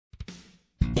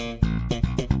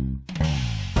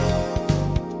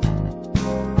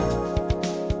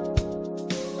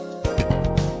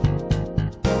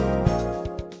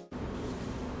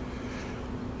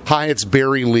Hi, it's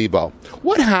Barry Lebow.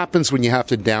 What happens when you have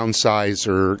to downsize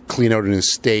or clean out an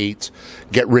estate,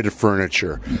 get rid of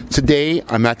furniture? Today,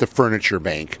 I'm at the Furniture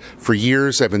Bank. For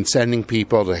years, I've been sending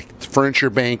people to the Furniture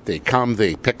Bank. They come,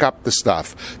 they pick up the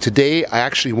stuff. Today, I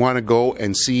actually want to go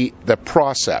and see the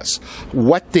process,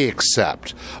 what they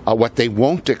accept, what they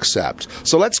won't accept.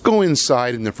 So let's go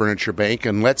inside in the Furniture Bank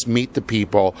and let's meet the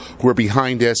people who are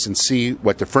behind us and see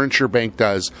what the Furniture Bank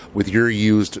does with your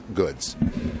used goods.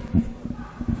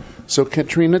 So,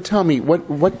 Katrina, tell me,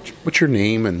 what's your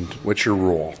name and what's your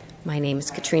role? My name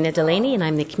is Katrina Delaney, and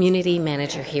I'm the community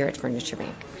manager here at Furniture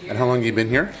Bank. And how long have you been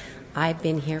here? I've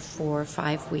been here for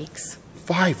 5 weeks.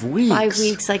 5 weeks? 5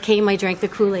 weeks. I came, I drank the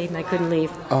Kool-Aid, and I couldn't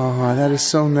leave. Oh, that is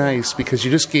so nice, because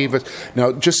you just gave us...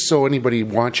 Now, just so anybody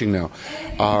watching now,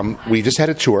 we just had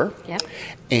a tour. Yep.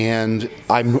 And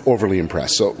I'm overly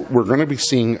impressed. So we're going to be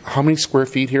seeing how many square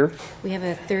feet here? We have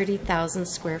a 30,000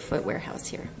 square foot warehouse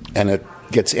here. And it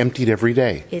gets emptied every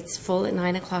day? It's full at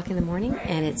 9 o'clock in the morning,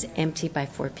 and it's empty by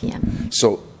 4 p.m.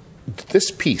 So this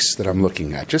piece that I'm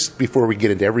looking at, just before we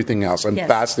get into everything else, I'm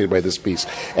fascinated by this piece.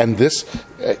 And this,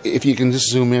 if you can just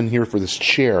zoom in here for this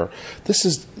chair, this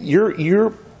is,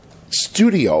 your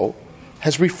studio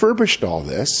has refurbished all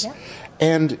this,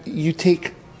 and you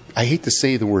take, I hate to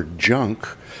say the word junk,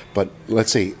 but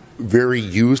let's say very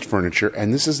used furniture,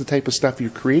 and this is the type of stuff you're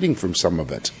creating from some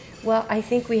of it. Well, I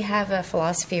think we have a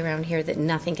philosophy around here that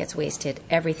nothing gets wasted,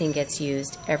 everything gets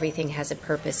used, everything has a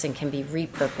purpose and can be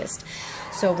repurposed.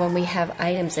 So when we have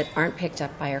items that aren't picked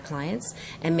up by our clients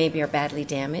and maybe are badly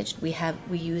damaged, we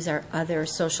use our other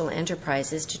social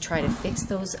enterprises to try to fix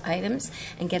those items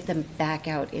and get them back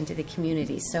out into the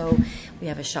community. So we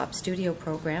have a shop studio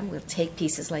program. We'll take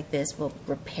pieces like this, we'll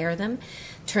repair them,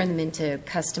 turn them into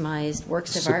customized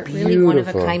works of art, really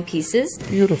one-of-a-kind pieces.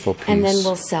 Beautiful piece. And then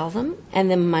we'll sell them,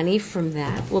 and the money from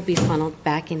that will be funneled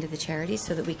back into the charity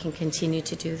so that we can continue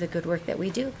to do the good work that we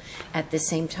do. At the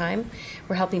same time,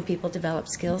 we're helping people develop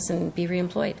skills and be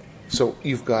reemployed. So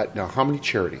you've got, now how many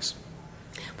charities?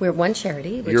 We're one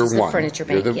charity, which is the Furniture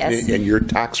Bank, yes. And your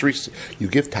tax you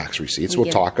give tax receipts.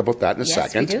 We'll talk about that in a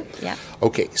second. Yes, we do, yeah.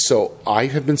 Okay, so I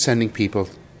have been sending people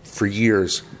for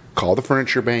years, call the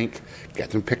Furniture Bank, get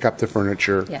them to pick up the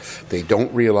furniture. Yes. They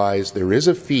don't realize there is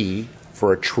a fee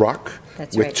for a truck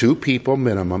with 2 people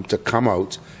minimum to come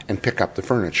out and pick up the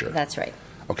furniture. That's right.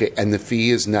 Okay, and the fee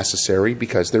is necessary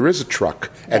because there is a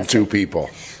truck and 2 people.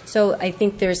 So I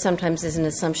think sometimes there's an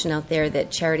assumption out there that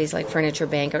charities like Furniture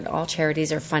Bank, or all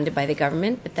charities, are funded by the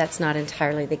government, but that's not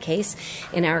entirely the case.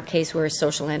 In our case, we're a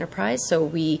social enterprise, so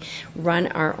we run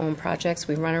our own projects,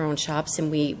 we run our own shops, and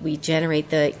we generate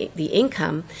the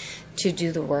income to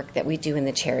do the work that we do in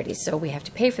the charities. So we have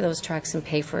to pay for those trucks and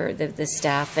pay for the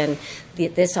staff and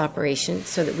this operation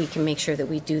so that we can make sure that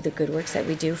we do the good works that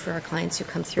we do for our clients who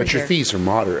come through. But your fees are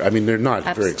moderate. I mean, they're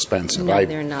not very expensive. No,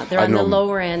 they're not. They're on the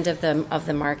lower end of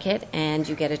the market, and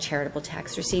you get a charitable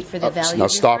tax receipt for the value now of your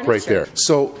stop furniture. right there.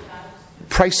 So,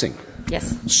 pricing.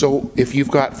 Yes. So if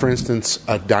you've got, for instance,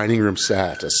 a dining room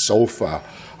set, a sofa,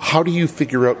 how do you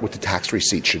figure out what the tax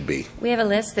receipt should be? We have a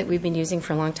list that we've been using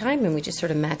for a long time, and we just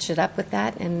sort of match it up with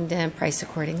that and price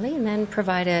accordingly, and then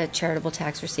provide a charitable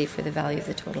tax receipt for the value of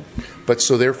the total. But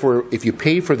so therefore, if you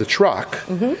pay for the truck,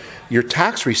 your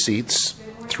tax receipt's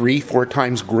 3-4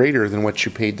 times greater than what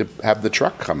you paid to have the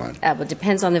truck come on. Well, it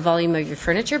depends on the volume of your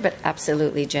furniture, but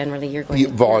absolutely, generally, you're going to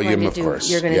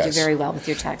do very well with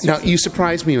your tax receipt. Now, you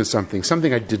surprised me with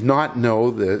something I did not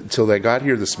know until I got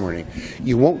here this morning.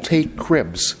 You won't take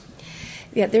cribs.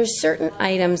 Yeah, there's certain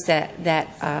items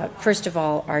that first of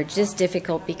all, are just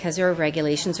difficult because there are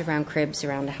regulations around cribs,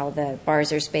 around how the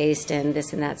bars are spaced and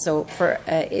this and that. So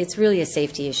it's really a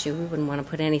safety issue. We wouldn't want to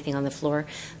put anything on the floor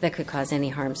that could cause any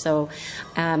harm. So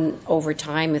over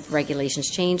time, if regulations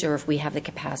change or if we have the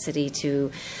capacity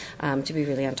to be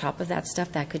really on top of that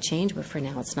stuff, that could change. But for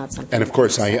now, it's not something. And of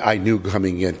course, I knew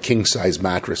coming in, king-size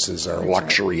mattresses are a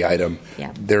luxury item.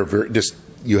 Yeah. They're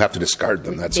you have to discard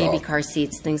them, that's all. Baby car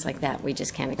seats, things like that, we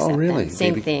just can't accept them. Oh, really?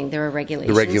 Same thing, there are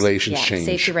regulations. The regulations change.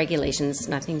 Safety regulations,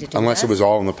 nothing to do with us. Unless it was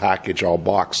all in the package, all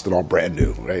boxed and all brand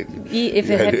new, right? If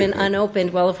it had been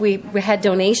unopened, well, if we had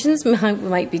donations, it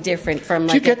might be different from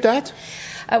Did you get that?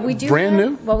 We do brand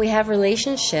new? Well, we have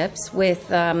relationships with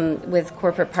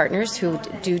corporate partners who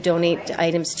do donate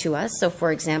items to us. So,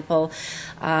 for example,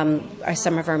 are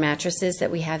some of our mattresses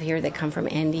that we have here that come from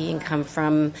Andy and come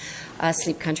from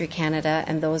Sleep Country Canada,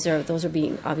 and those are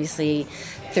being obviously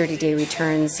 30-day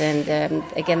returns. And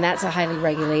again, that's a highly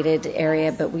regulated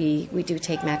area, but we do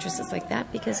take mattresses like that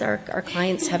because our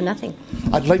clients have nothing.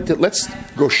 Let's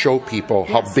go show people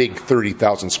how big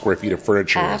 30,000 square feet of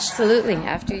furniture is. Absolutely,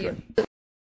 after you.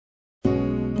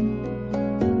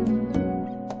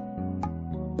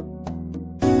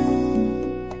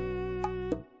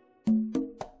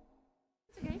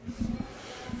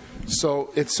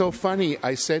 So it's so funny.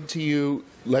 I said to you,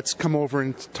 let's come over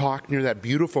and talk near that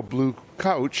beautiful blue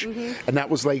couch. And that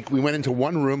was like, we went into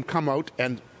one room, come out,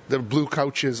 and the blue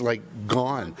couch is like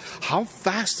gone. How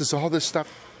fast does all this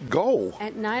stuff go?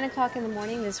 At 9 o'clock in the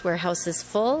morning, this warehouse is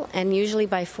full, and usually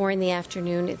by 4 in the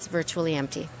afternoon, it's virtually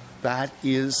empty. That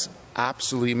is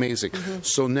absolutely amazing.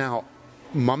 So now,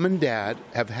 Mom and Dad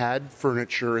have had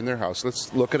furniture in their house.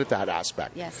 Let's look at that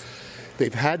aspect. Yes.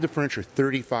 They've had the furniture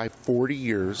 35, 40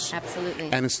 years.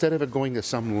 Absolutely. And instead of it going to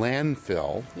some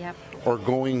landfill Yep. or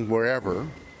going wherever,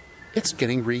 it's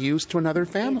getting reused to another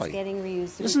family. It's getting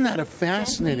reused. Isn't that a It's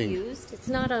fascinating? reused. It's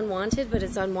not unwanted, but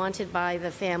it's unwanted by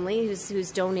the family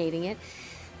who's donating it.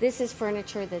 This is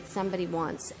furniture that somebody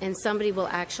wants, and somebody will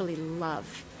actually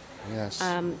love. Yes.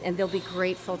 And they'll be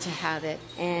grateful to have it,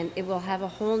 and it will have a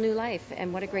whole new life.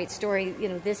 And what a great story,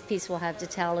 this piece will have to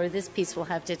tell, or this piece will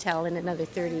have to tell in another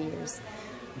 30 years.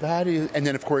 That is, and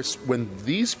then of course, when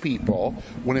these people,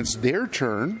 when it's their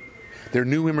turn, they're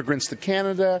new immigrants to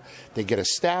Canada, they get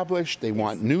established, they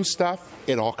want new stuff,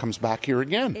 it all comes back here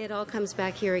again. It all comes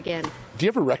back here again. Do you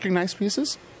ever recognize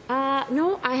pieces?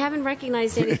 No, I haven't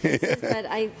recognized any pieces, but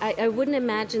I wouldn't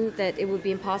imagine that it would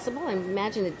be impossible. I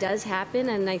imagine it does happen,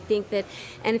 and I think that,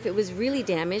 and if it was really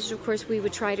damaged, of course, we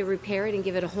would try to repair it and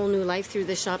give it a whole new life through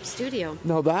the shop studio.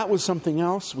 No, that was something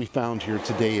else we found here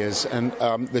today and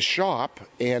the shop,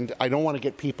 and I don't want to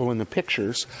get people in the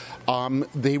pictures,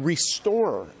 they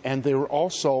restore, and they're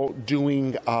also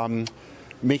doing,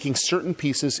 making certain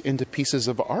pieces into pieces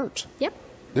of art. Yep.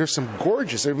 There's some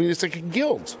gorgeous, I mean, it's like a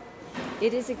guild.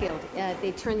 It is a guild.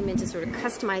 They turn them into sort of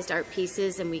customized art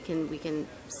pieces, and we can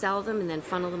sell them and then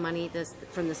funnel the money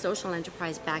from the social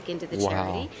enterprise back into the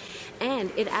charity.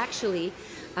 And it actually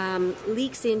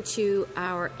leaks into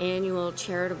our annual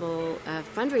charitable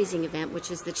fundraising event, which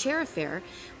is the Chair Affair,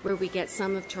 where we get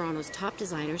some of Toronto's top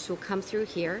designers who will come through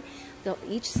here. They'll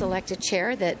each select a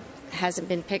chair that hasn't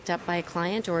been picked up by a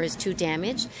client or is too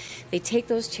damaged. They take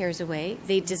those chairs away,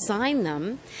 they design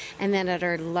them, and then at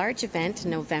our large event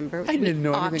in November, I didn't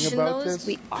know anything about this.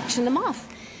 We auction them off.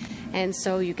 And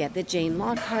so you get the Jane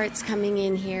Lockharts coming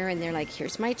in here, and they're like,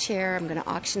 here's my chair, I'm going to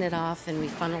auction it off, and we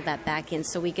funnel that back in.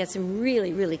 So we get some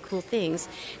really, really cool things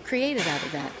created out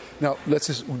of that. Now, let's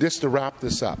just to wrap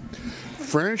this up.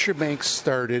 Furniture Bank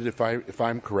started, if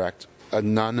I'm correct, a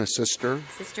nun, a sister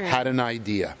had an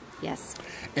idea. Yes.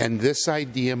 And this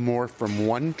idea morphed from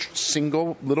one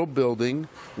single little building,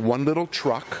 one little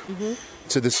truck,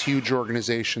 to this huge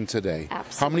organization today.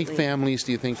 Absolutely. How many families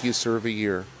do you think you serve a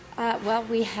year? Well,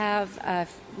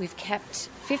 we've kept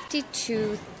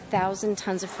 52,000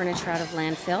 tons of furniture out of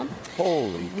landfill.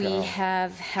 Holy cow. We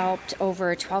have helped over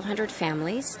 1,200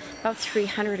 families, about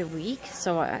 300 a week.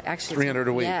 So actually, 300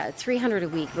 a week. Yeah, 300 a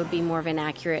week would be more of an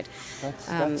accurate. That's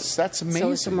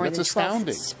amazing. So more that's than 12,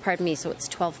 astounding. Pardon me. So it's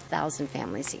 12,000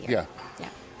 families a year. Yeah. Yeah.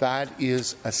 That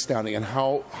is astounding. And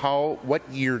what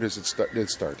year did it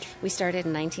start? We started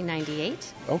in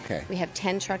 1998. Okay. We have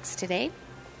 10 trucks today.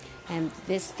 And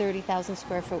this 30,000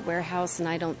 square foot warehouse, and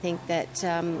I don't think that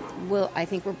I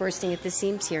think we're bursting at the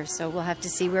seams here, so we'll have to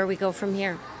see where we go from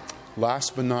here.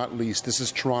 Last but not least, this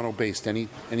is Toronto based. Any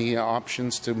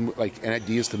options to any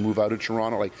ideas to move out of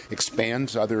Toronto, like expand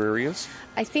to other areas?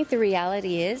 I think the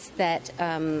reality is that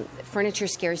furniture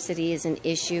scarcity is an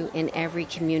issue in every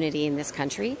community in this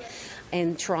country.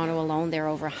 In Toronto alone, there are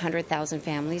over 100,000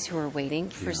 families who are waiting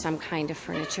for some kind of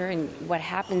furniture. And what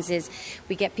happens is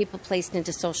we get people placed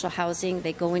into social housing.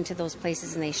 They go into those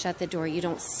places and they shut the door. You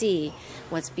don't see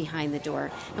what's behind the door.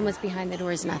 And what's behind the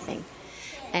door is nothing.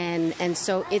 And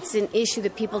so it's an issue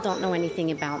that people don't know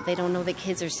anything about. They don't know that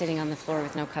kids are sitting on the floor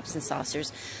with no cups and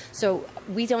saucers. So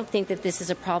we don't think that this is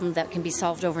a problem that can be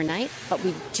solved overnight, but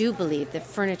we do believe that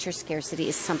furniture scarcity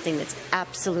is something that's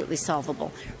absolutely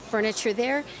solvable. Furniture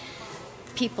there,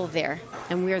 people there,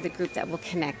 and we're the group that will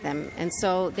connect them. And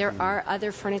so there are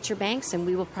other furniture banks, and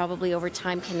we will probably over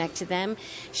time connect to them,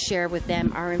 share with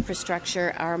them our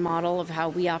infrastructure, our model of how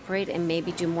we operate, and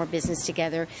maybe do more business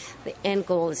together. The end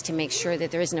goal is to make sure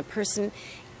that there isn't a person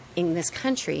in this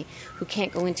country who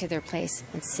can't go into their place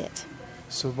and sit.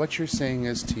 So what you're saying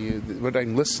is to you, what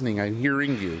I'm listening, I'm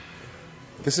hearing you,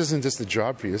 this isn't just a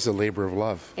job for you, this is a labor of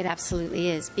love. It absolutely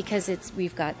is, because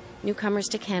we've got newcomers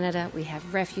to Canada, we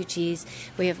have refugees,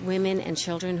 we have women and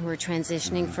children who are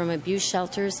transitioning from abuse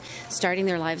shelters, starting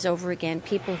their lives over again,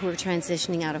 people who are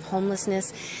transitioning out of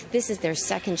homelessness. This is their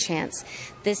second chance.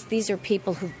 These are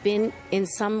people who've been in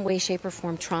some way, shape, or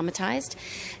form traumatized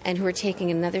and who are taking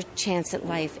another chance at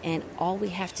life. And all we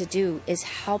have to do is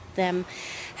help them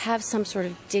have some sort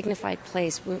of dignified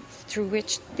place through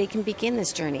which they can begin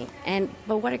this journey.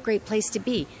 But what a great place to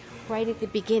be, right at the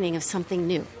beginning of something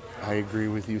new. I agree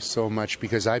with you so much,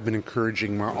 because I've been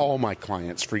encouraging all my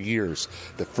clients for years,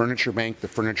 the furniture bank, the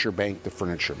furniture bank, the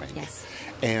furniture bank. Yes.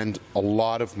 And a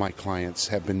lot of my clients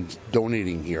have been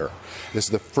donating here. This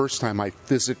is the first time I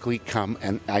physically come,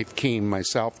 and I came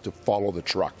myself to follow the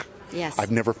truck. Yes.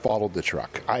 I've never followed the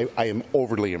truck. I am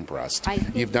overly impressed.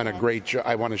 You've done a great job.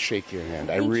 I want to shake your hand.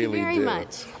 I really do. Thank you very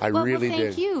much. I really well,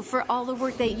 did. thank you for all the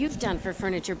work that you've done for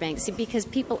furniture banks, because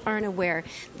people aren't aware.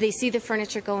 They see the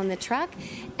furniture go in the truck,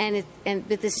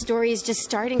 but the story is just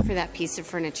starting for that piece of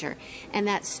furniture. And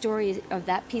that story of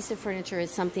that piece of furniture is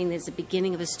something that's the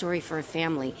beginning of a story for a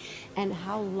family. And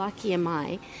how lucky am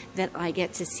I that I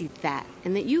get to see that,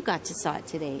 and that you got to saw it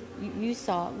today. You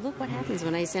saw, look what happens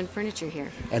when I send furniture here.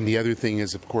 And the other thing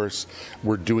is, of course,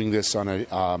 we're doing this on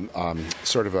a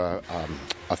sort of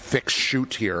a fixed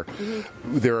shoot here.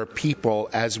 Mm-hmm. There are people,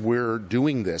 as we're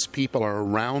doing this, people are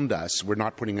around us. We're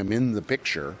not putting them in the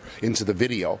picture, into the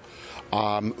video,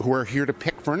 who are here to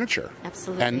pick furniture.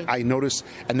 Absolutely. And I notice,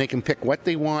 and they can pick what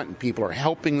they want, and people are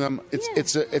helping them.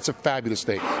 It's a fabulous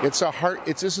day.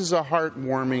 This is a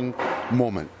heartwarming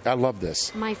moment. I love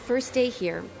this. My first day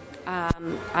here,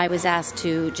 I was asked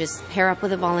to just pair up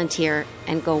with a volunteer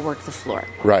and go work the floor.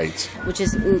 Right. Which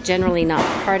is generally not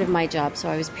part of my job. So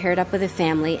I was paired up with a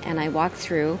family, and I walked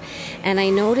through, and I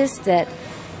noticed that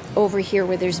over here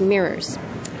where there's mirrors,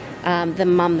 the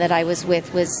mom that I was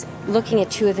with was looking at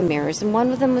two of the mirrors, and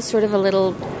one of them was sort of a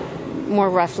little more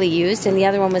roughly used, and the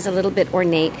other one was a little bit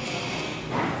ornate.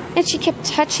 And she kept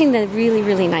touching the really,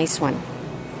 really nice one.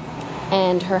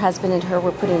 And her husband and her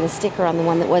were putting the sticker on the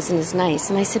one that wasn't as nice.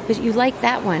 And I said, but you like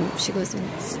that one. She goes,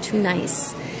 it's too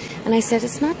nice. And I said,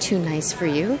 it's not too nice for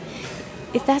you.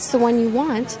 If that's the one you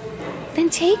want, then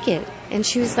take it. And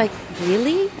she was like,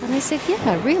 really? And I said,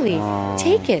 yeah, really.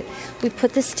 Take it. We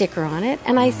put the sticker on it.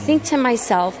 And I think to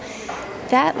myself,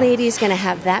 that lady is going to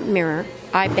have that mirror,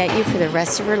 I bet you, for the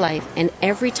rest of her life. And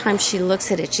every time she looks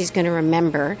at it, she's going to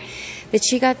remember that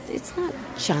it's not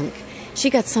junk. She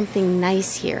got something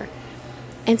nice here.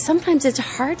 And sometimes it's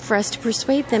hard for us to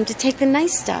persuade them to take the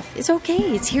nice stuff. It's okay.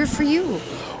 It's here for you.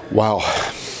 Wow.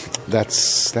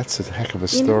 That's a heck of a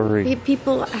story. You know,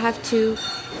 people have to...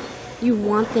 You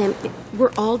want them...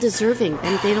 We're all deserving,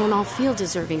 and they don't all feel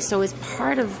deserving. So it's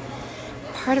part of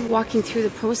walking through the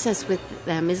process with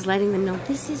them is letting them know,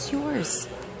 this is yours.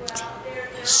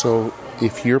 So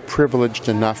if you're privileged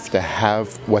enough to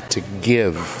have what to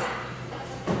give,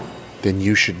 then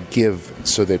you should give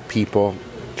so that people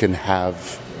can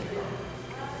have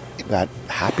that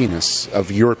happiness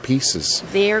of your pieces.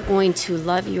 They're going to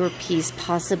love your piece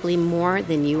possibly more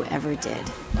than you ever did.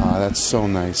 That's so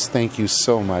nice. Thank you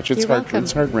so much. It's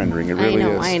heart-rendering. It really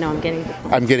is. I know.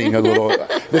 I'm getting a little.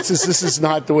 This is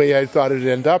not the way I thought it'd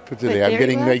end up today.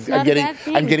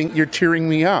 I'm getting. You're tearing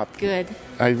me up. Good.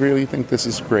 I really think this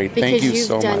is great. Because Thank you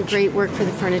so much. You've done great work for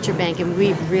the Furniture Bank, and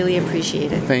we really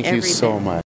appreciate it. Thank you so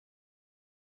much.